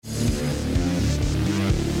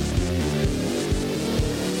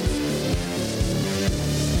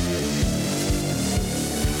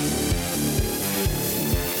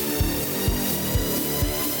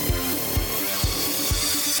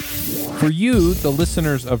For you, the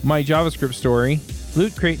listeners of My JavaScript Story,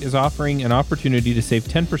 Loot Crate is offering an opportunity to save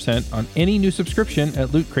 10% on any new subscription at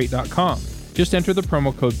lootcrate.com. Just enter the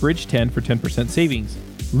promo code BRIDGE10 for 10% savings.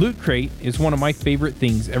 Loot Crate is one of my favorite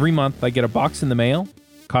things. Every month I get a box in the mail,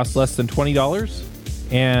 costs less than $20,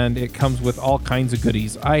 and it comes with all kinds of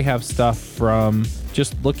goodies. I have stuff from,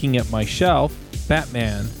 just looking at my shelf,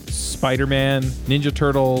 Batman, Spider-Man, Ninja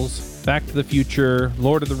Turtles, Back to the Future,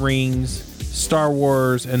 Lord of the Rings, Star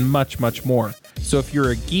Wars, and much, much more. So if you're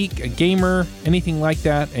a geek, a gamer, anything like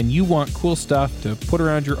that, and you want cool stuff to put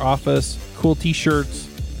around your office, cool t-shirts,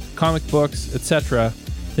 comic books, etc.,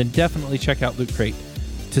 then definitely check out Loot Crate.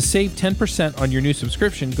 To save 10% on your new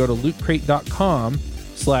subscription, go to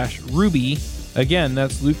lootcrate.com/Ruby. Again,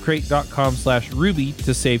 that's lootcrate.com/Ruby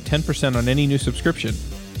to save 10% on any new subscription.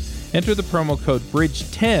 Enter the promo code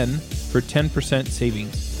BRIDGE10 for 10%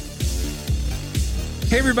 savings.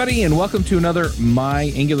 Hey everybody, and welcome to another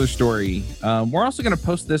My Angular Story. We're also going to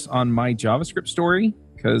post this on My JavaScript Story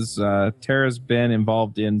because Tara's been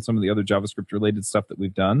involved in some of the other JavaScript related stuff that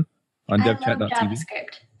we've done on devchat.tv. love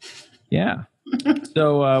JavaScript. Yeah.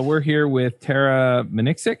 So we're here with Tara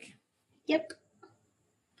Manicsic. Yep.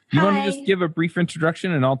 You want to just give a brief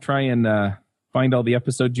introduction and I'll try and find all the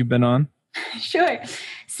episodes you've been on? Sure.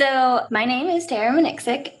 So my name is Tara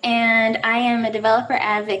Manicsic, and I am a developer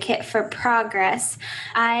advocate for Progress.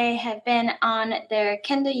 I have been on their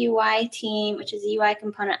Kenda UI team, which is a UI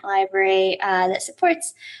component library that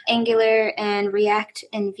supports Angular and React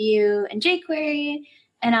and Vue and jQuery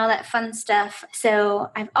and all that fun stuff.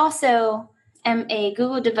 So I've also am a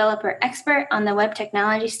Google developer expert on the web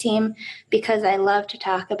technologies team because I love to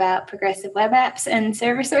talk about progressive web apps and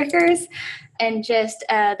service workers, and just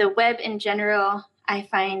the web in general I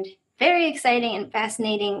find very exciting and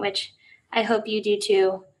fascinating, which I hope you do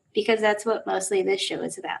too, because that's what mostly this show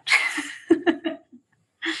is about.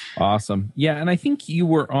 Awesome. Yeah, and I think you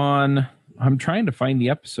were on, I'm trying to find the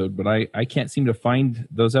episode, but I can't seem to find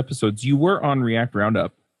those episodes. You were on React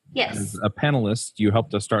Roundup. Yes. As a panelist, you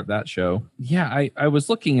helped us start that show. Yeah, I was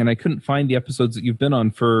looking and I couldn't find the episodes that you've been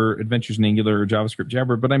on for Adventures in Angular or JavaScript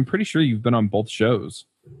Jabber, but I'm pretty sure you've been on both shows.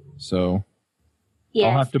 So yes.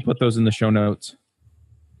 I'll have to put those in the show notes.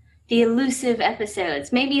 The elusive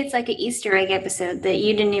episodes. Maybe it's like an Easter egg episode that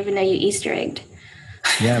you didn't even know you Easter egged.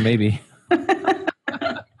 Yeah, maybe.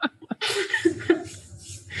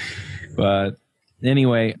 But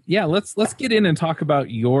anyway, yeah, let's get in and talk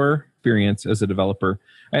about your experience as a developer.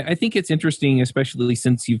 I think it's interesting, especially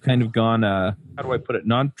since you've kind of gone how do I put it,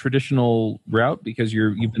 non-traditional route, because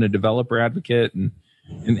you've been a developer advocate and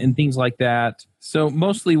things like that. So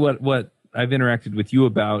mostly what I've interacted with you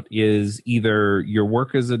about is either your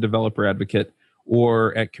work as a developer advocate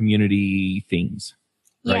or at community things.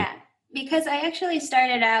 Right? Yeah, because I actually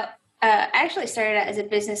started out as a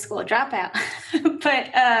business school dropout, but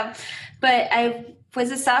I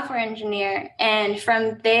was a software engineer, and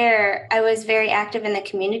from there I was very active in the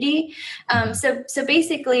community. So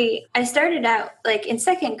basically, I started out like in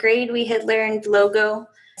second grade. We had learned Logo.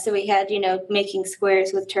 So we had, making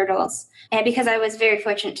squares with turtles. And because I was very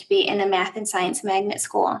fortunate to be in a math and science magnet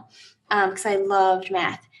school, because I loved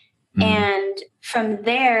math. Mm-hmm. And from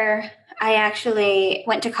there, I actually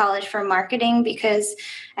went to college for marketing because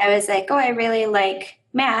I was like, I really like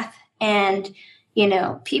math and,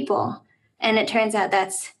 people. And it turns out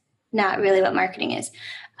that's not really what marketing is.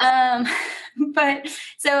 But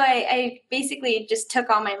so I basically just took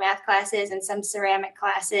all my math classes and some ceramic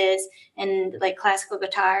classes and like classical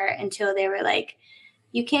guitar until they were like,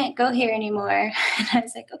 you can't go here anymore. And I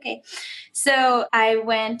was like, okay. So I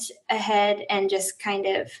went ahead and just kind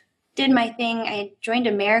of did my thing. I joined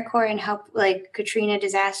AmeriCorps and helped like Katrina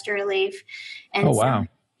disaster relief. And wow.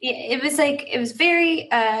 It was very,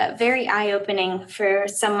 very eye-opening for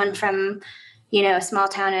someone from a small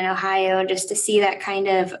town in Ohio, just to see that kind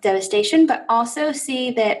of devastation, but also see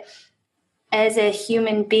that as a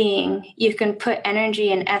human being, you can put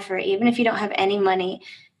energy and effort, even if you don't have any money,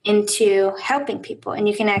 into helping people, and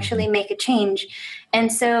you can actually make a change. And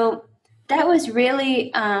so that was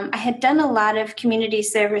really, I had done a lot of community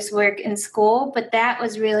service work in school, but that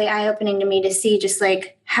was really eye-opening to me to see just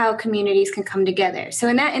like how communities can come together. So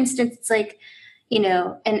in that instance, it's like,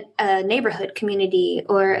 a neighborhood community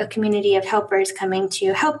or a community of helpers coming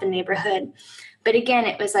to help a neighborhood. But again,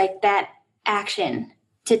 it was like that action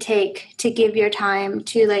to take, to give your time,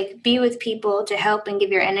 to like be with people, to help and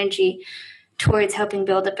give your energy towards helping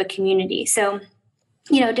build up a community. So,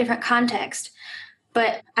 different context.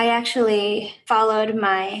 But I actually followed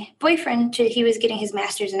my boyfriend he was getting his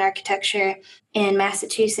master's in architecture in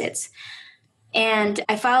Massachusetts. And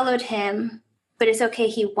I followed him, but it's okay.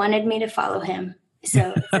 He wanted me to follow him.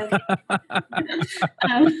 So it's okay.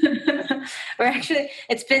 um,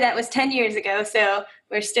 that was 10 years ago. So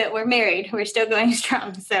we're married. We're still going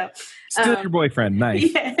strong. So still your boyfriend.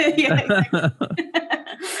 Nice. Yeah, exactly.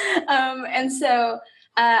 And so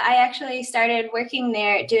I actually started working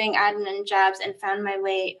there doing admin jobs and found my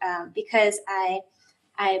way because I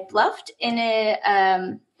bluffed in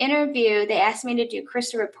a interview. They asked me to do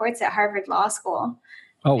crystal reports at Harvard Law School.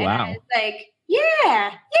 Oh, and wow. I was like,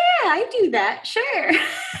 yeah, I do that. Sure.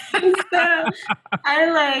 So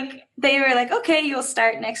they were like, okay, you'll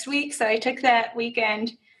start next week. So I took that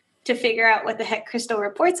weekend to figure out what the heck crystal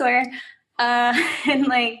reports were. And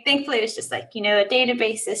thankfully it was just a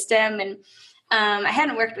database system. And I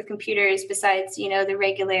hadn't worked with computers besides, the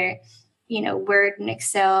regular, Word and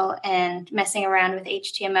Excel and messing around with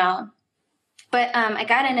HTML. But I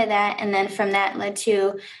got into that, and then from that led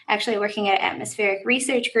to actually working at an atmospheric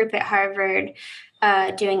research group at Harvard,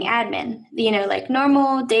 doing admin,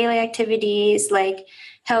 normal daily activities, like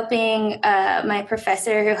helping my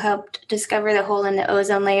professor who helped discover the hole in the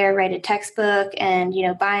ozone layer write a textbook, and,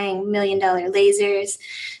 buying $1 million lasers.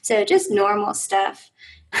 So just normal stuff.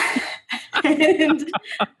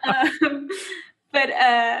 But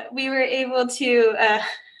we were able to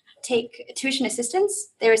take tuition assistance.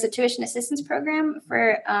 There was a tuition assistance program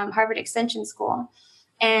for Harvard Extension School.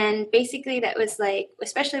 And basically that was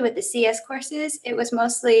especially with the CS courses, it was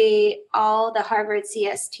mostly all the Harvard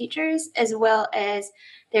CS teachers, as well as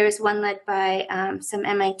there was one led by some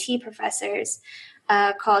MIT professors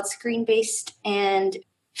called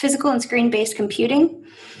Physical and Screen-Based Computing,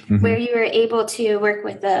 where you were able to work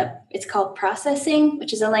with it's called processing,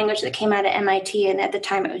 which is a language that came out of MIT. And at the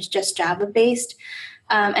time it was just Java-based.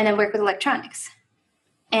 And then work with electronics.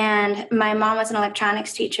 And my mom was an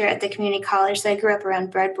electronics teacher at the community college, so I grew up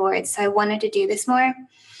around breadboards. So I wanted to do this more.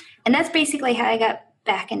 And that's basically how I got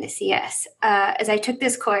back into CS, as I took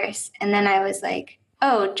this course. And then I was like,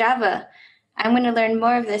 oh, Java, I'm going to learn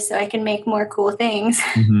more of this so I can make more cool things.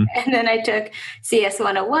 And then I took CS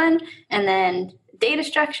 101 and then data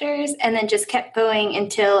structures, and then just kept going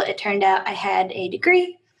until it turned out I had a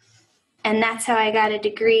degree. And that's how I got a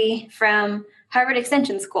degree from Harvard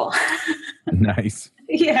Extension School. Nice.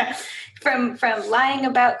 Yeah, from lying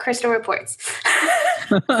about crystal reports.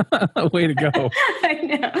 Way to go. I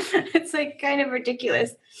know. It's kind of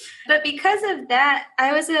ridiculous. But because of that,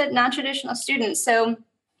 I was a non-traditional student. So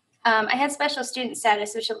I had special student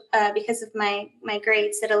status, which because of my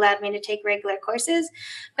grades that allowed me to take regular courses.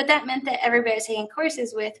 But that meant that everybody I was taking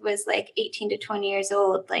courses with was 18 to 20 years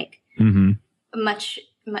old, much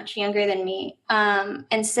younger than me.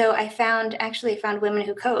 And so I found Women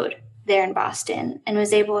Who Code there in Boston, and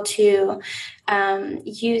was able to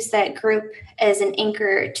use that group as an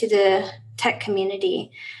anchor to the tech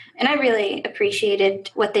community. And I really appreciated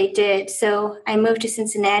what they did. So I moved to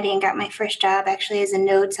Cincinnati and got my first job actually as a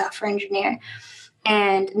Node software engineer,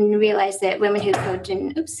 and realized that Women Who Code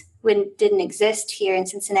didn't exist here in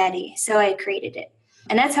Cincinnati. So I created it.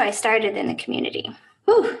 And that's how I started in the community.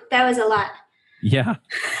 Whew, that was a lot. Yeah.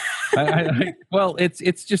 Well, it's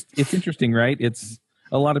interesting, right? It's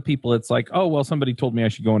a lot of people. It's like, oh, well, somebody told me I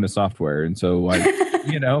should go into software. And so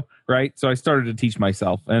I, right. So I started to teach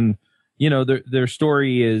myself, and, their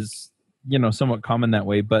story is, somewhat common that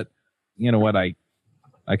way. But you know what, I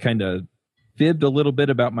kind of fibbed a little bit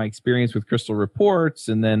about my experience with crystal reports.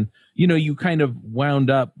 And then, you kind of wound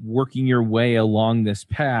up working your way along this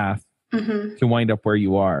path to wind up where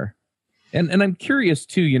you are. And I'm curious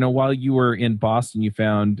too, while you were in Boston, you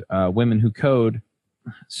found Women Who Code.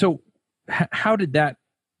 So how did that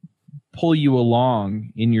pull you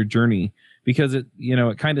along in your journey? Because it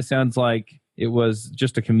kind of sounds like it was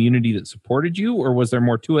just a community that supported you, or was there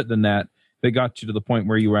more to it than that got you to the point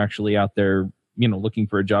where you were actually out there, looking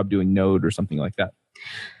for a job doing Node or something like that?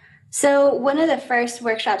 So one of the first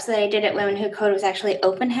workshops that I did at Women Who Code was actually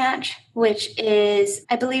Open Hatch, which is,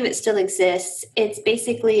 I believe it still exists. It's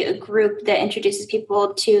basically a group that introduces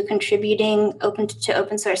people to contributing to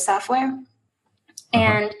open source software.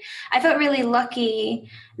 And I felt really lucky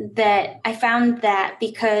that I found that,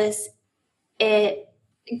 because it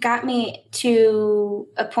got me to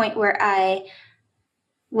a point where I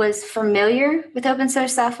was familiar with open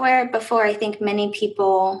source software before I think many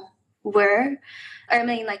people were.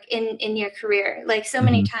 In your career, so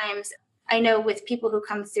many times, I know with people who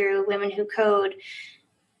come through Women Who Code,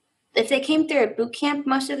 if they came through a boot camp,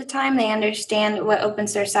 most of the time they understand what open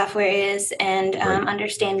source software is and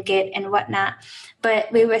understand Git and whatnot. But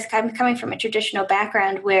we were coming from a traditional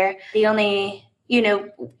background where the only, when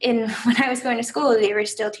I was going to school, they were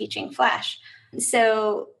still teaching Flash.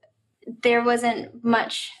 So there wasn't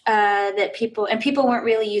much that people weren't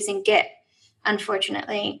really using Git.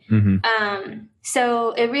 unfortunately. Mm-hmm.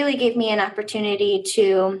 So it really gave me an opportunity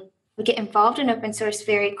to get involved in open source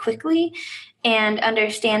very quickly and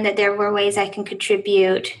understand that there were ways I can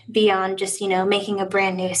contribute beyond just, making a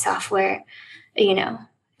brand new software,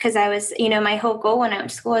 because I was, my whole goal when I went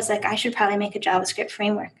to school was like, I should probably make a JavaScript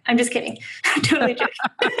framework. I'm just kidding. I'm totally joking.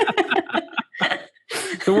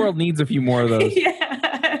 The world needs a few more of those. Yeah.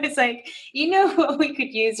 I was like, what we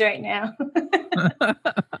could use right now.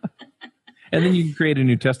 And then you can create a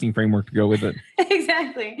new testing framework to go with it.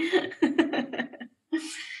 Exactly.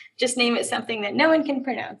 Just name it something that no one can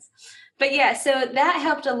pronounce. But yeah, so that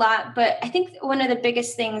helped a lot. But I think one of the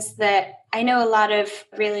biggest things that I know a lot of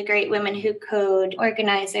really great women who code,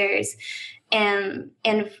 organizers, and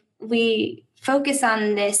we focus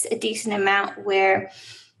on this a decent amount, where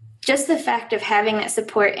just the fact of having that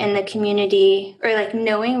support in the community, or like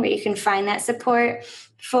knowing where you can find that support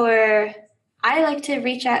I like to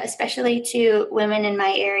reach out, especially to women in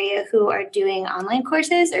my area who are doing online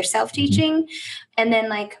courses or self-teaching. And then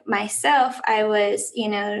like myself, I was,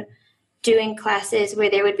 doing classes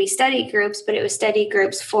where there would be study groups, but it was study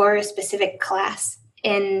groups for a specific class,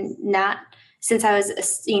 and not, since I was,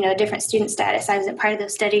 a different student status, I wasn't part of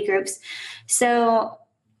those study groups. So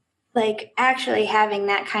like actually having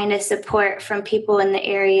that kind of support from people in the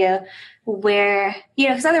area where,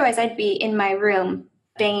 because otherwise I'd be in my room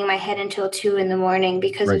banging my head until 2 a.m.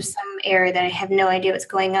 because Right. of some error that I have no idea what's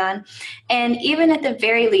going on. And even at the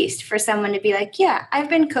very least, for someone to be like, yeah, I've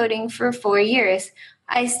been coding for 4 years,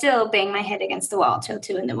 I still bang my head against the wall till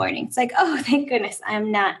 2 a.m. It's like, oh, thank goodness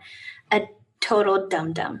I'm not a total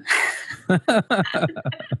dum-dum.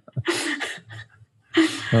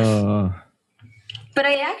 But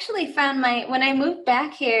I actually found when I moved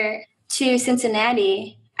back here to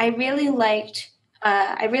Cincinnati, I really liked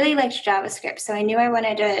JavaScript. So I knew I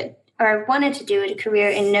wanted to do a career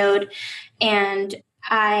in Node, but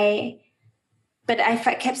I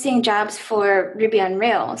kept seeing jobs for Ruby on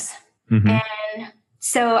Rails. Mm-hmm. And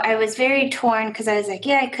so I was very torn, because I was like,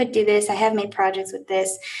 yeah, I could do this. I have made projects with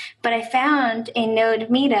this, but I found a Node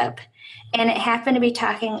meetup, and it happened to be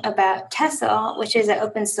talking about Tessel, which is an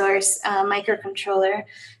open source microcontroller.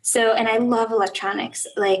 So, and I love electronics.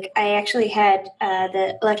 Like I actually had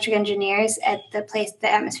the electric engineers at the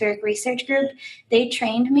Atmospheric Research Group. They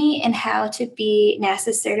trained me in how to be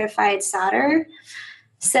NASA certified solderer.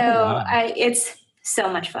 So wow. It's so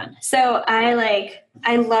much fun. So I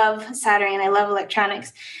love soldering and I love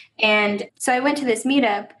electronics. And so I went to this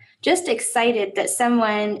meetup just excited that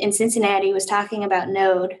someone in Cincinnati was talking about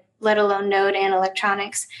Node, let alone Node and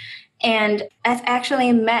electronics. And I've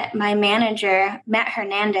actually met my manager, Matt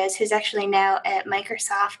Hernandez, who's actually now at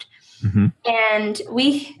Microsoft. Mm-hmm. And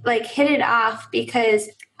we hit it off because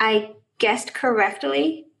I guessed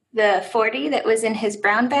correctly the 40 that was in his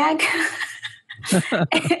brown bag.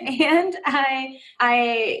 And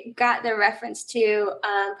I got the reference to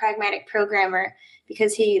Pragmatic Programmer,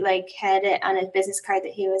 because he had it on his business card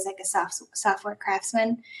that he was like a software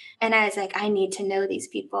craftsman. And I was like, I need to know these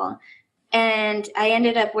people. And I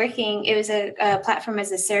ended up working, it was a platform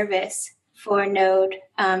as a service for Node,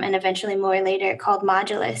 and eventually more later called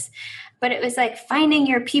Modulus. But it was like finding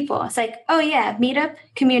your people. It's like, oh yeah, meetup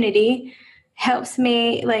community helps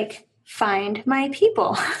me find my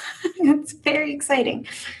people. It's very exciting.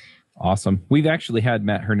 Awesome. We've actually had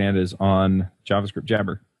Matt Hernandez on JavaScript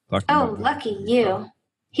Jabber. Oh, lucky you.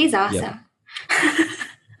 He's awesome. Yep.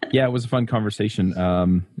 Yeah, it was a fun conversation.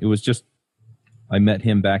 It was just, I met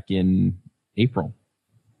him back in April.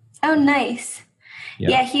 Oh, nice.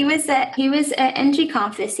 Yeah, he was at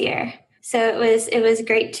NGConf this year. So it was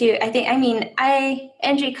great too.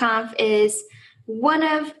 NGConf is one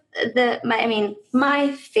of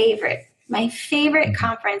my favorite mm-hmm.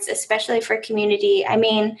 conference, especially for community. I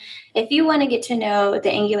mean, if you want to get to know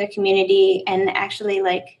the Angular community and actually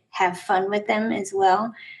have fun with them as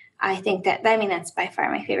well, I think that's by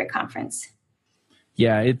far my favorite conference.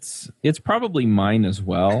 Yeah, it's probably mine as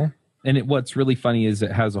well. And what's really funny is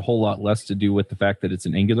it has a whole lot less to do with the fact that it's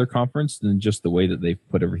an Angular conference than just the way that they've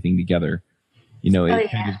put everything together. Kind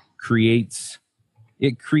of creates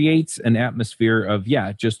an atmosphere of,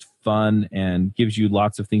 just fun, and gives you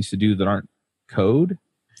lots of things to do that aren't code.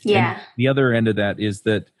 Yeah. And the other end of that is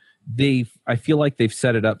that I feel like they've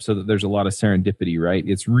set it up so that there's a lot of serendipity, right?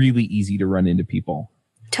 It's really easy to run into people.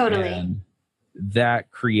 Totally. And that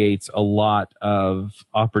creates a lot of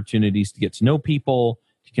opportunities to get to know people,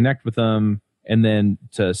 to connect with them, and then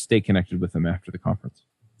to stay connected with them after the conference.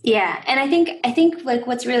 Yeah. And I think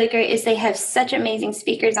what's really great is they have such amazing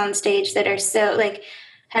speakers on stage that are so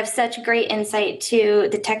have such great insight to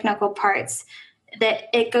the technical parts. that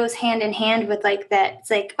it goes hand in hand with like that.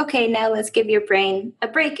 It's like, okay, now let's give your brain a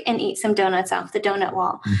break and eat some donuts off the donut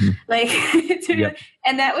wall. Like, it's really, Yep.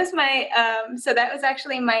 and that was my, so that was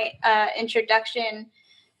actually my introduction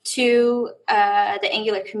to the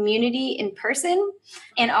Angular community in person.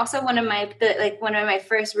 And also one of my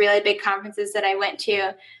first really big conferences that I went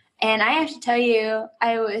to. And I have to tell you,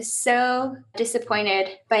 I was so disappointed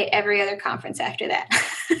by every other conference after that.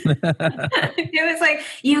 It was like,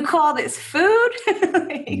 you call this food?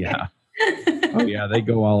 Yeah. Oh yeah, they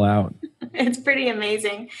go all out. It's pretty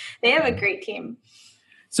amazing. They have a great team.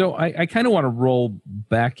 So I kind of want to roll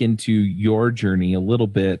back into your journey a little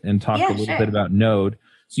bit and talk a little bit about Node.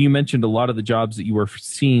 So you mentioned a lot of the jobs that you were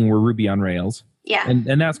seeing were Ruby on Rails. Yeah.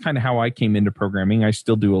 And that's kind of how I came into programming. I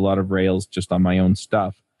still do a lot of Rails just on my own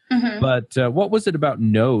stuff. But what was it about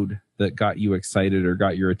Node that got you excited or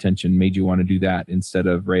got your attention, made you want to do that instead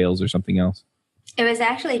of Rails or something else? It was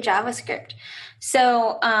actually JavaScript.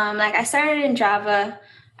 So like I started in Java.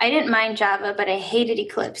 I didn't mind Java, but I hated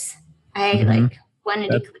Eclipse. I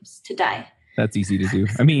wanted Eclipse to die. That's easy to do.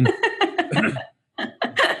 I mean,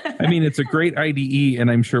 it's a great IDE,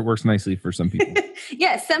 and I'm sure it works nicely for some people.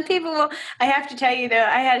 Yes, some people will. I have to tell you though,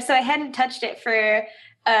 I hadn't touched it for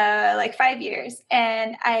like 5 years,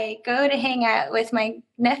 and I go to hang out with my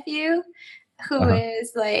nephew, who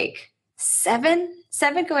is like seven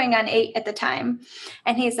going on 8 at the time,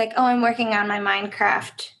 and he's like, "Oh, I'm working on my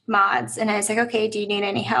Minecraft mods," and I was like, "Okay, do you need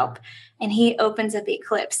any help?" And he opens up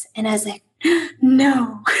Eclipse, and I was like,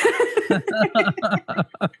 "No."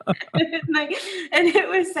 And it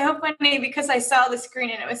was so funny because I saw the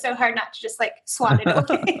screen, and it was so hard not to just like swat it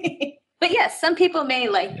away. But yes, some people may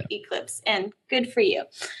like Eclipse, and good for you.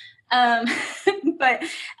 But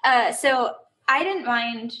so I didn't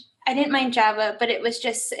mind Java, but it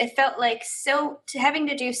felt like having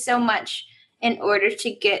to do so much in order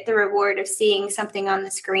to get the reward of seeing something on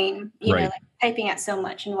the screen, you know, like typing out so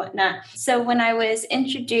much and whatnot. So when I was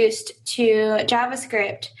introduced to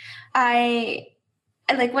JavaScript, I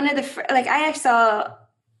saw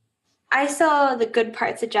the good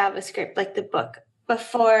parts of JavaScript, like the book,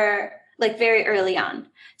 before, like very early on.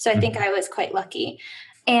 So I think I was quite lucky.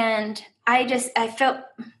 And I felt,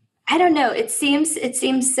 I don't know, it seems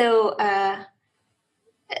so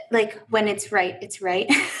like when it's right, it's right.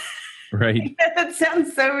 Right. That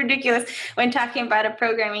sounds so ridiculous when talking about a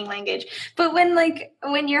programming language. But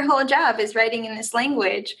when your whole job is writing in this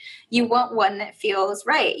language, you want one that feels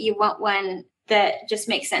right. You want one that just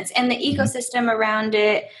makes sense. And the ecosystem around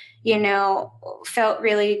it, you know, felt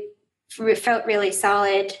really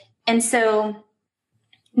solid. And so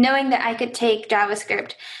knowing that I could take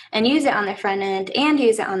JavaScript and use it on the front end and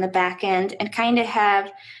use it on the back end and kind of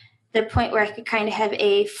have the point where I could kind of have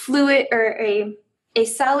a fluid or a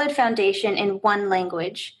solid foundation in one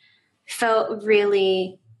language felt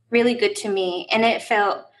really, really good to me. And it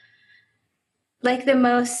felt like the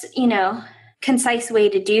most, you know, concise way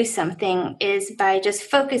to do something is by just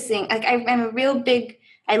focusing. Like I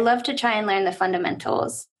love to try and learn the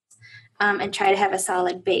fundamentals and try to have a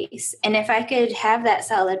solid base. And if I could have that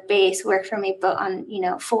solid base work for me, but on, you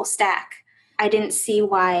know, full stack, I didn't see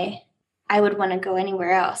why I would want to go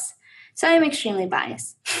anywhere else. So I'm extremely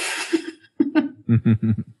biased.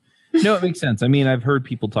 No, it makes sense. I mean, I've heard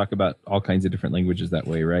people talk about all kinds of different languages that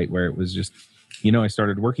way, right? Where it was just, you know, I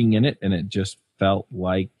started working in it and it just felt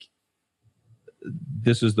like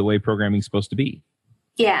this is the way programming's supposed to be.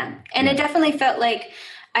 Yeah. And it definitely felt like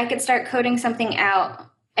I could start coding something out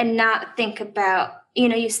and not think about, you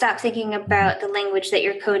know, you stop thinking about the language that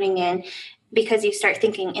you're coding in because you start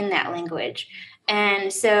thinking in that language.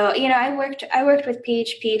 And so, you know, I worked with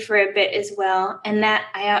PHP for a bit as well. And that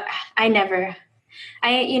I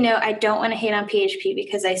don't want to hate on PHP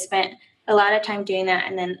because I spent a lot of time doing that.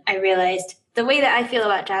 And then I realized the way that I feel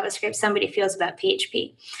about JavaScript, somebody feels about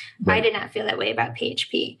PHP. Right. I did not feel that way about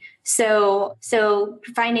PHP. So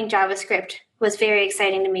finding JavaScript was very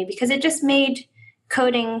exciting to me because it just made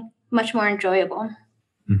coding much more enjoyable.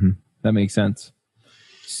 Mm-hmm. That makes sense.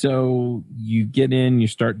 So you get in, you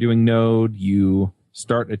start doing Node, you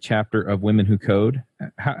start a chapter of Women Who Code.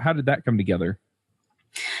 How did that come together?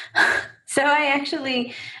 So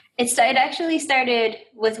it actually started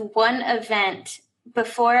with one event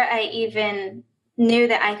before I even knew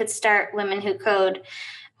that I could start Women Who Code.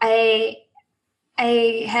 I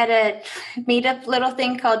had a meetup little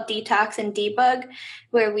thing called Detox and Debug,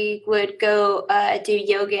 where we would go do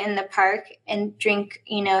yoga in the park and drink,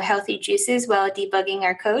 you know, healthy juices while debugging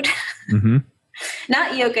our code. Mm-hmm.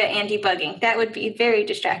 Not yoga and debugging. That would be very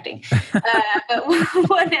distracting. But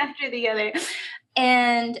one after the other.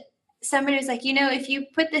 And somebody was like, you know, if you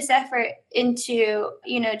put this effort into,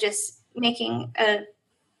 you know, just making an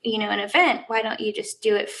event, why don't you just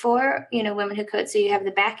do it for, women who code so you have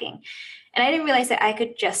the backing? And I didn't realize that I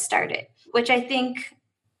could just start it, which I think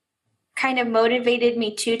kind of motivated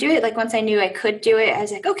me to do it. Like once I knew I could do it, I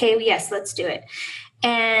was like, okay, well, yes, let's do it.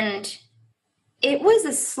 And it was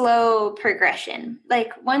a slow progression.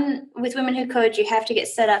 Like with Women Who Code, you have to get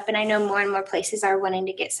set up. And I know more and more places are wanting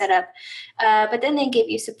to get set up. But then they give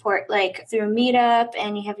you support like through Meetup,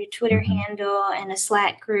 and you have your Twitter handle and a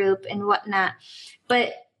Slack group and whatnot.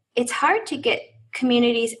 But it's hard to get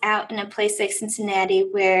communities out in a place like Cincinnati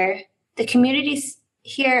where the communities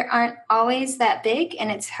here aren't always that big, and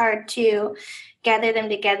it's hard to gather them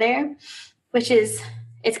together,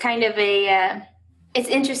 it's kind of it's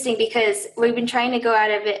interesting because we've been trying to go out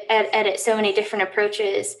of it at it so many different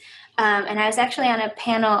approaches. And I was actually on a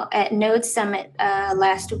panel at Node Summit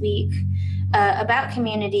last week about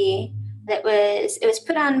community it was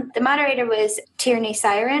put on, the moderator was Tierney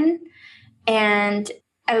Siren, and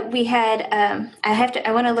we had,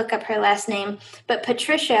 I want to look up her last name, but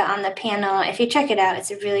Patricia on the panel, if you check it out, it's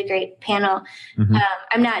a really great panel.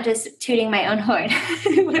 I'm not just tooting my own horn,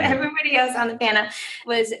 but everybody else on the panel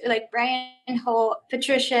was like Brian Holt,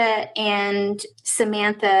 Patricia, and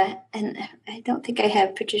Samantha. And I don't think I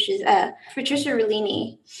have Patricia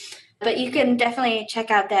Rollini, but you can definitely check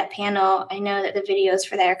out that panel. I know that the videos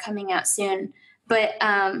for that are coming out soon, but,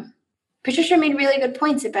 Patricia made really good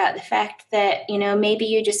points about the fact that, maybe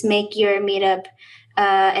you just make your meetup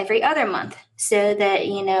every other month so that,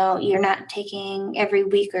 you're not taking every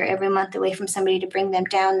week or every month away from somebody to bring them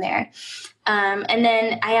down there. And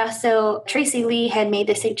then Tracy Lee had made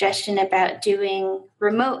the suggestion about doing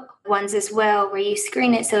remote ones as well, where you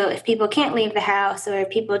screen it so if people can't leave the house or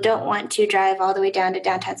if people don't want to drive all the way down to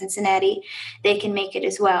downtown Cincinnati, they can make it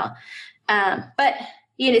as well. But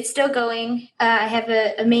it's still going. I have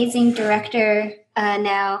an amazing director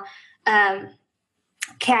now,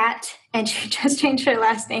 Kat, and she just changed her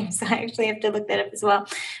last name, so I actually have to look that up as well.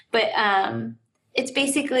 But it's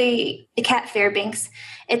basically Kat Fairbanks.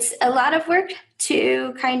 It's a lot of work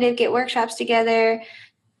to kind of get workshops together,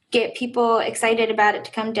 get people excited about it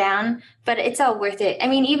to come down, but it's all worth it. I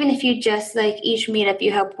mean, even if you just like each meetup,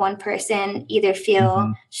 you help one person either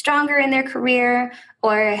feel stronger in their career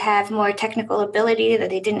or have more technical ability that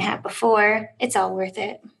they didn't have before, it's all worth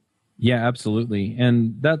it. Yeah, absolutely.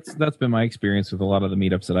 And that's been my experience with a lot of the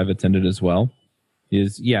meetups that I've attended as well.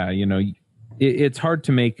 It's hard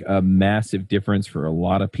to make a massive difference for a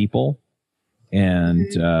lot of people. And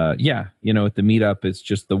at the meetup, it's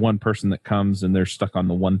just the one person that comes and they're stuck on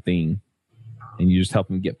the one thing, and you just help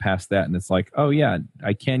them get past that. And it's like, oh yeah,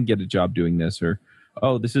 I can get a job doing this, or,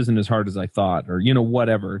 oh, this isn't as hard as I thought, or,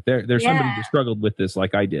 whatever. There's somebody who struggled with this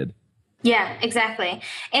like I did. Yeah, exactly.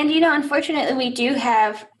 And, unfortunately, we do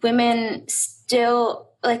have women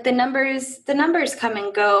still, like the numbers come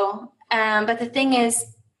and go. But the thing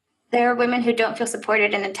is, there are women who don't feel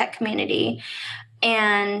supported in the tech community.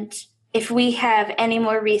 And if we have any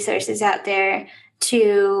more resources out there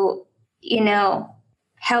to,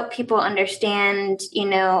 help people understand,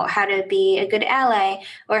 how to be a good ally,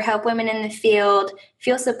 or help women in the field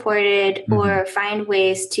feel supported or find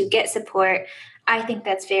ways to get support, I think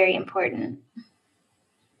that's very important.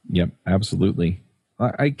 Yep, absolutely.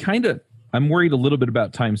 I'm worried a little bit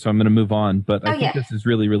about time, so I'm going to move on. But I think this is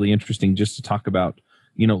really, really interesting just to talk about,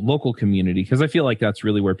 local community, because I feel like that's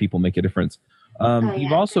really where people make a difference.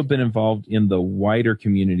 You've also been involved in the wider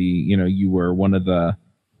community. You were one of the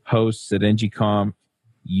hosts at NGConf.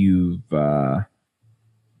 You've been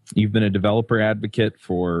a developer advocate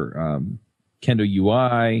for Kendo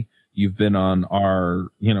UI. You've been on our,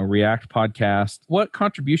 React podcast. What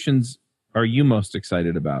contributions are you most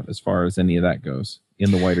excited about as far as any of that goes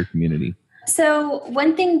in the wider community? So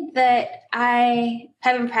one thing that I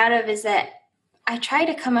have been proud of is that I try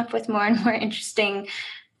to come up with more and more interesting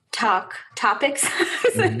topics.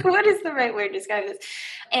 It's like, what is the right word to describe this?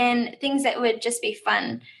 And things that would just be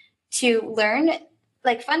fun to learn,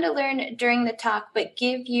 during the talk, but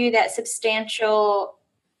give you that substantial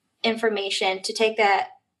information to take that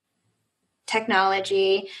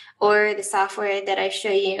technology or the software that I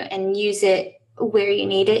show you and use it where you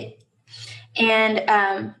need it.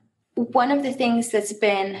 And one of the things that's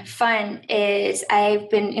been fun is I've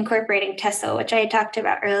been incorporating Tesla, which I had talked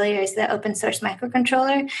about earlier, is the open source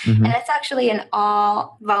microcontroller. And that's actually an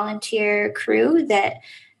all volunteer crew that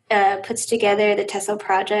puts together the Tesla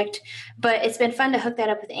project. But it's been fun to hook that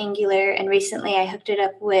up with Angular. And recently I hooked it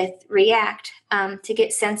up with React to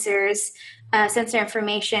get sensor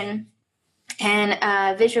information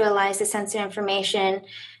and visualize the sensor information,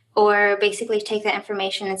 or basically take that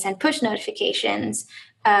information and send push notifications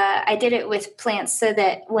I did it with plants so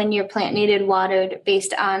that when your plant needed watered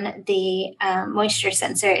based on the moisture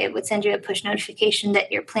sensor, it would send you a push notification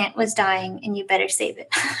that your plant was dying and you better save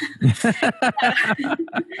it.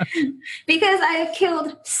 Because I have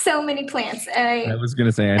killed so many plants. I was going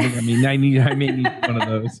to say, I may need one of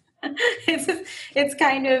those. It's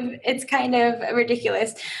kind of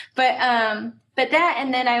ridiculous, but that,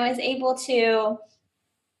 and then I was able to,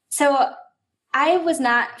 so I was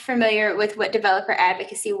not familiar with what developer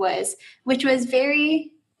advocacy was, which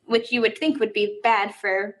you would think would be bad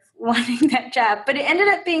for wanting that job, but it ended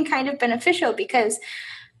up being kind of beneficial because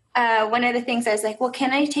one of the things I was like, well,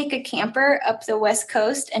 can I take a camper up the West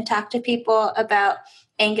Coast and talk to people about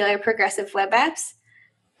Angular progressive web apps?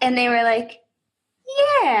 And they were like,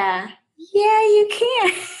 yeah, you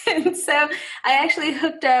can. So I actually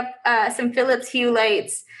hooked up some Philips Hue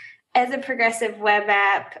lights as a progressive web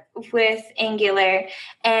app with Angular.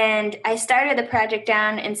 And I started the project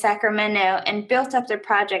down in Sacramento and built up the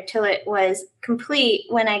project till it was complete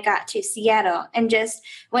when I got to Seattle, and just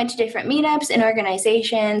went to different meetups and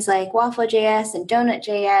organizations like Waffle.js and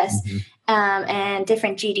Donut.js, and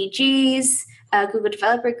different GDGs, Google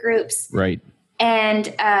developer groups. Right.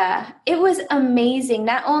 And it was amazing,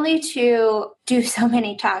 not only to do so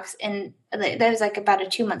many talks, and that was like about a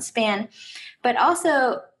 2-month span, but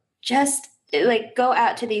also just like go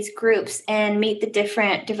out to these groups and meet the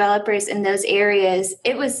different developers in those areas.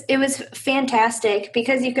 It was fantastic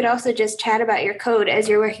because you could also just chat about your code as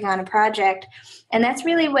you're working on a project. And that's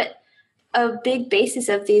really what a big basis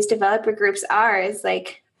of these developer groups are, is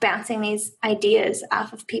like bouncing these ideas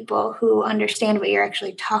off of people who understand what you're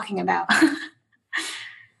actually talking about.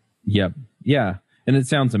 Yep. Yeah. And it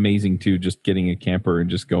sounds amazing too, just getting a camper and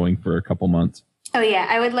just going for a couple months. Oh yeah,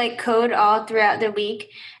 I would like code all throughout the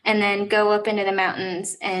week and then go up into the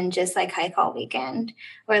mountains and just like hike all weekend,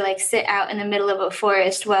 or like sit out in the middle of a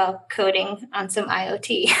forest while coding on some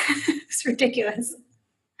IoT. It's ridiculous.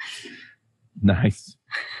 Nice.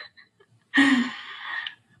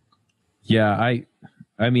 Yeah,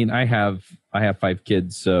 I mean, I have 5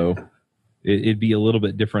 kids, so it'd be a little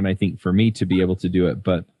bit different, I think, for me to be able to do it,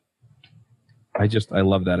 but I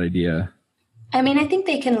love that idea. I mean, I think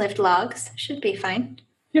they can lift logs. Should be fine.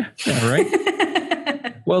 Yeah, right.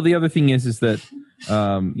 Well, the other thing is that,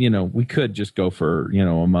 we could just go for,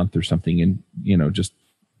 a month or something and, just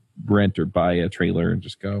rent or buy a trailer and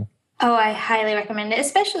just go. Oh, I highly recommend it,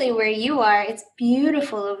 especially where you are. It's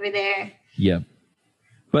beautiful over there. Yeah.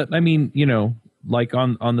 But I mean, like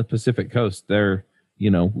on the Pacific Coast, there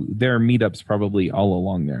are meetups probably all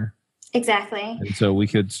along there. Exactly. And so we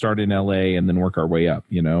could start in LA and then work our way up,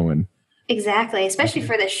 and. Exactly. Especially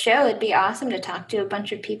for the show, it'd be awesome to talk to a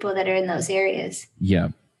bunch of people that are in those areas. Yeah.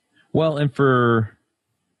 Well, and for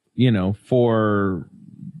let's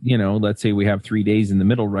say we have 3 days in the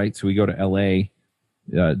middle, right? So we go to LA,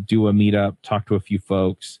 do a meetup, talk to a few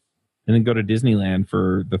folks, and then go to Disneyland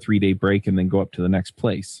for the 3-day break and then go up to the next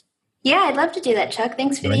place. Yeah, I'd love to do that, Chuck.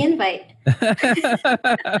 Thanks for the invite.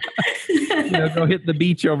 Go hit the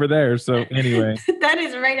beach over there. So anyway. That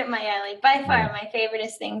is right up my alley. By far, my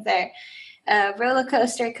favoriteest things are roller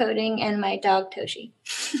coaster, coding, and my dog, Toshi.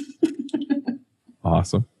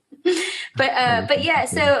 Awesome. But yeah,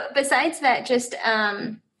 so besides that, just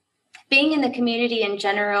being in the community in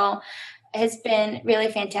general has been really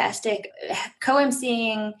fantastic.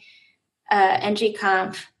 Co-emceeing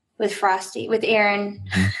NGConf with Frosty, with Aaron,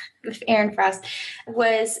 with Aaron Frost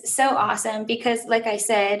was so awesome because, like I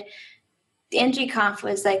said, the NGConf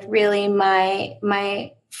was like really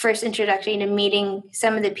my first introduction to meeting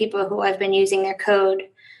some of the people who I've been using their code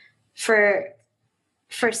for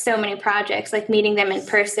so many projects, like meeting them in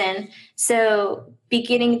person. So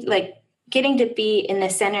getting to be in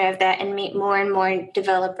the center of that and meet more and more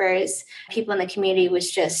developers, people in the community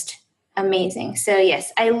was just amazing. So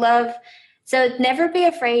yes, so never be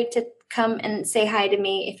afraid to come and say hi to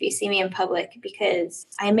me if you see me in public, because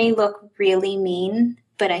I may look really mean,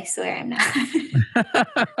 but I swear I'm not.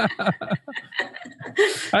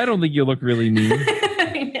 I don't think you look really mean.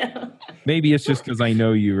 I know. Maybe it's just because I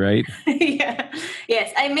know you, right? Yeah.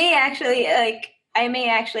 Yes, I may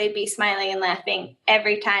actually be smiling and laughing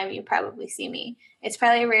every time you probably see me. It's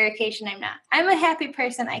probably a rare occasion I'm not. I'm a happy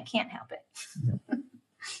person. I can't help it.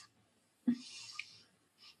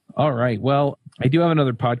 All right. Well, I do have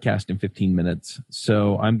another podcast in 15 minutes,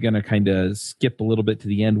 so I'm going to kind of skip a little bit to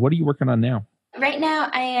the end. What are you working on now? Right now,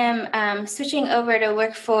 I am switching over to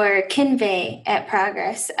work for Kinvey at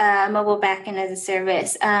Progress, mobile backend as a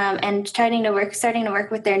service, and starting to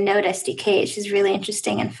work with their Node SDK, which is really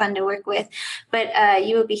interesting and fun to work with. But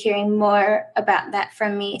you will be hearing more about that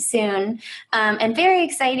from me soon. And very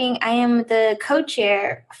exciting, I am the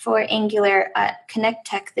co-chair for Angular at Connect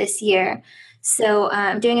Tech this year. So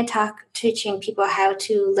I'm doing a talk teaching people how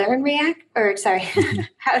to learn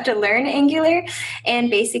how to learn Angular,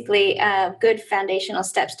 and basically good foundational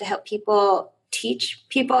steps to help people teach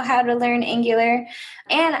people how to learn Angular.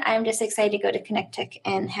 And I'm just excited to go to Connect Tech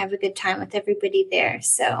and have a good time with everybody there.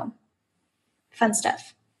 So fun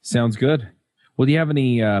stuff. Sounds good. Well, do you have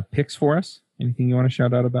any picks for us? Anything you want to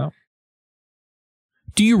shout out about?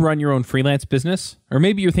 Do you run your own freelance business? Or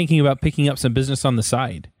maybe you're thinking about picking up some business on the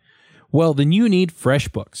side? Well, then you need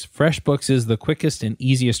FreshBooks. FreshBooks is the quickest and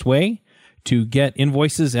easiest way to get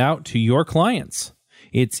invoices out to your clients.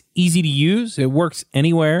 It's easy to use. It works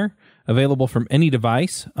anywhere, available from any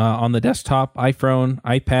device, on the desktop, iPhone,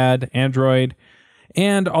 iPad, Android,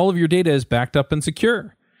 and all of your data is backed up and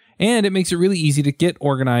secure. And it makes it really easy to get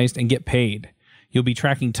organized and get paid. You'll be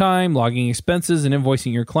tracking time, logging expenses, and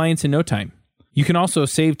invoicing your clients in no time. You can also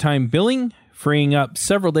save time billing, freeing up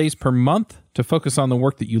several days per month to focus on the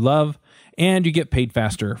work that you love, and you get paid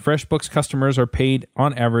faster. FreshBooks customers are paid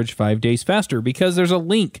on average 5 days faster because there's a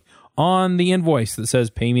link on the invoice that says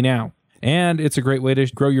pay me now. And it's a great way to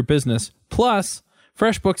grow your business. Plus,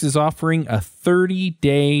 FreshBooks is offering a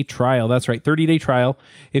 30-day trial. That's right, 30-day trial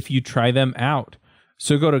if you try them out.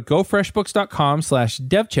 So go to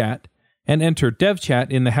gofreshbooks.com/devchat and enter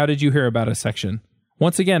devchat in the How Did You Hear About Us section.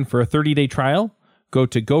 Once again, for a 30-day trial, go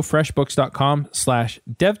to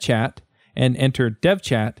gofreshbooks.com/devchat and enter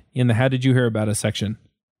devchat in the How Did You Hear About Us section.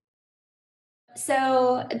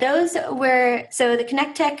 So the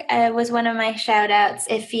Connect Tech was one of my shout outs.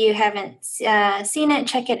 If you haven't seen it,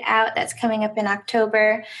 check it out. That's coming up in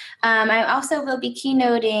October. I also will be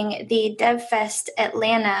keynoting the DevFest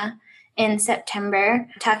Atlanta in September,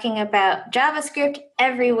 talking about JavaScript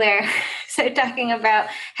everywhere. So talking about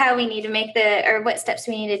how we need to what steps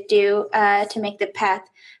we need to do to make the path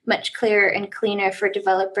much clearer and cleaner for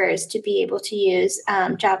developers to be able to use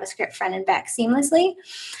JavaScript front and back seamlessly.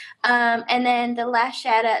 And then the last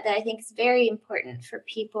shout out that I think is very important for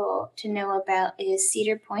people to know about is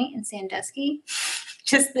Cedar Point in Sandusky,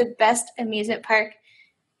 just the best amusement park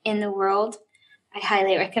in the world. I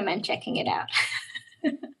highly recommend checking it out.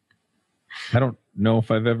 I don't know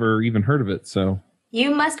if I've ever even heard of it, so.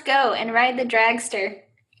 You must go and ride the dragster.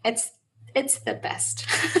 It's the best.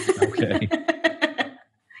 Okay.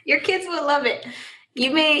 Your kids will love it.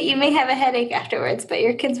 You may have a headache afterwards, but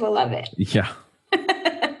your kids will love it. Yeah.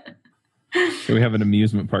 So we have an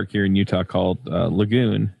amusement park here in Utah called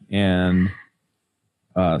Lagoon, and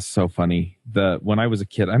so funny. When I was a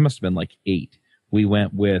kid, I must have been like 8. We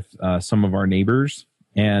went with some of our neighbors,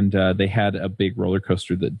 and they had a big roller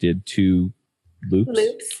coaster that did 2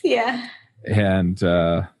 loops. Yeah. And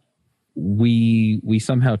we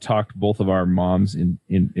somehow talked both of our moms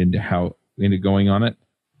into going on it.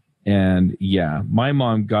 And yeah, my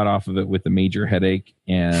mom got off of it with a major headache,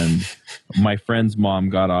 and my friend's mom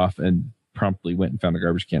got off and promptly went and found a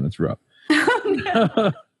garbage can and threw up. Oh,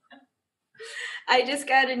 no. I just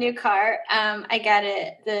got a new car. I got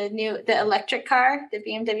the electric car, the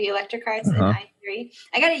BMW electric car. It's an i3.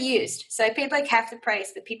 I got it used, so I paid like half the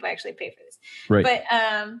price that people actually pay for this. Right.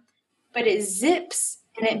 But it zips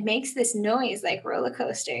and it makes this noise like roller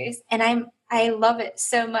coasters, and I love it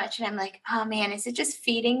so much. And I'm like, oh man, is it just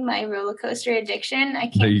feeding my roller coaster addiction? I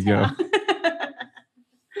can't There you tell. go.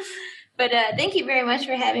 But thank you very much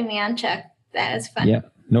for having me on, Chuck. That was fun. Yeah,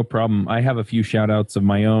 no problem. I have a few shout outs of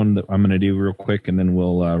my own that I'm going to do real quick, and then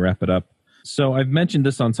we'll wrap it up. So I've mentioned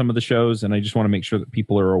this on some of the shows, and I just want to make sure that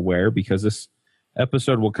people are aware, because this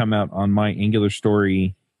episode will come out on my Angular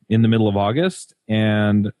story in the middle of August.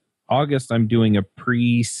 And August, I'm doing a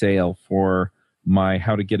pre-sale for my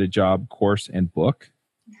How to Get a Job course and book.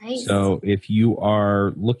 Nice. So if you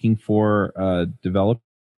are looking for a developer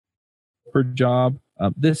job,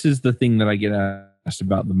 this is the thing that I get asked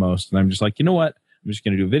about the most. And I'm just like, you know what? I'm just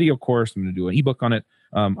going to do a video course. I'm going to do an ebook on it.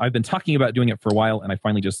 I've been talking about doing it for a while, and I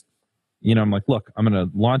finally just, I'm like, look, I'm going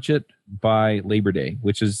to launch it by Labor Day,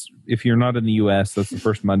 which is, if you're not in the US, that's the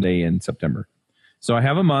first Monday in September. So I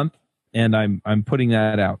have a month, and I'm putting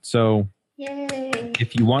that out. So Yay.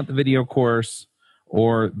 If you want the video course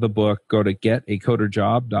or the book, go to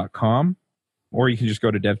getacoderjob.com, or you can just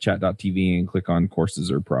go to devchat.tv and click on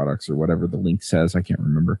courses or products or whatever the link says. I can't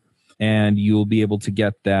remember. And you'll be able to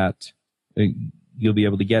get that. You'll be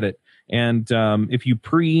able to get it. And if you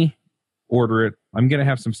pre-order it I'm going to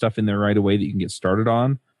have some stuff in there right away that you can get started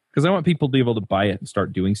on because I want people to be able to buy it and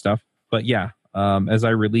start doing stuff. But yeah, as I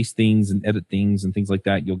release things and edit things and things like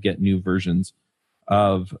that, you'll get new versions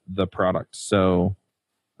of the product. So,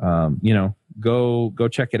 go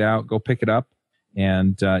check it out, go pick it up.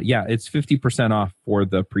 And it's 50% off for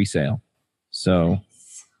the pre-sale. So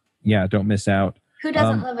yeah, don't miss out. Who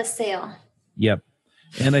doesn't love a sale? Yep.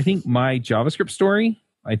 And I think my JavaScript story,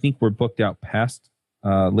 I think we're booked out past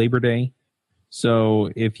Labor Day.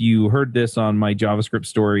 So if you heard this on my JavaScript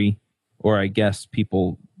story, or I guess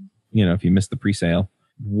people, if you missed the pre-sale,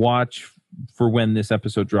 watch for when this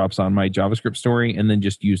episode drops on my JavaScript story, and then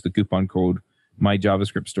just use the coupon code my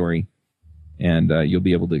JavaScript story, and you'll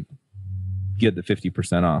be able to get the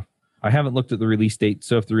 50% off. I haven't looked at the release date,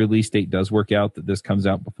 so if the release date does work out that this comes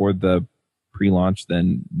out before the pre-launch,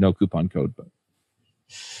 then no coupon code. But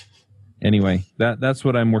anyway, that's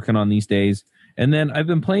what I'm working on these days. And then I've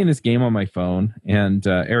been playing this game on my phone, and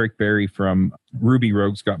Eric Berry from Ruby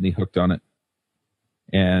Rogues got me hooked on it.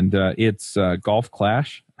 And it's Golf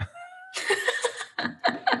Clash.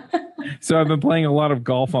 So I've been playing a lot of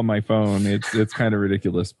golf on my phone. It's kind of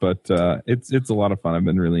ridiculous, but it's a lot of fun. I've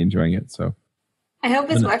been really enjoying it. So I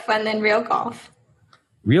hope it's more fun than real golf.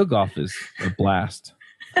 Real golf is a blast.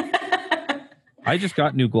 I just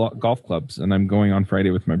got new golf clubs, and I'm going on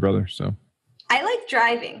Friday with my brother. So I like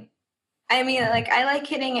driving. I mean, I like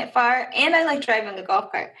hitting it far, and I like driving a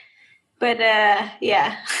golf cart. But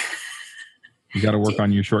yeah. You got to work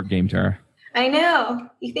on your short game, Tara. I know.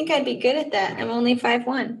 You think I'd be good at that? I'm only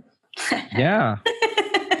 5'1". Yeah.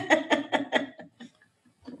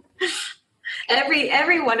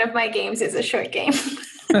 Every one of my games is a short game.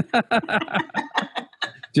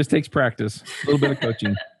 Just takes practice. A little bit of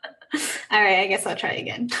coaching. All right, I guess I'll try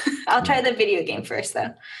again. I'll try the video game first,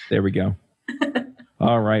 though. There we go.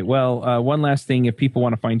 All right. Well, one last thing. If people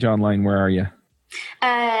want to find you online, where are you?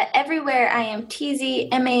 Everywhere I am TZ,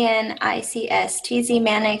 MANICS, TZ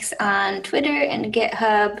Manix on Twitter and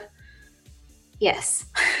GitHub. Yes.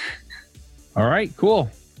 All right, cool.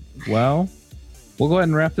 Well, we'll go ahead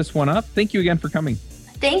and wrap this one up. Thank you again for coming.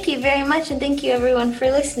 Thank you very much, and thank you everyone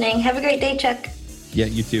for listening. Have a great day, Chuck. Yeah,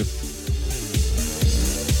 you too.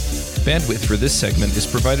 Bandwidth for this segment is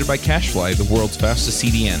provided by CacheFly, the world's fastest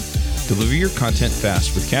CDN. Deliver your content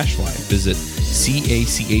fast with CacheFly. Visit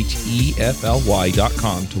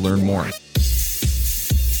CACHEFLY.com to learn more.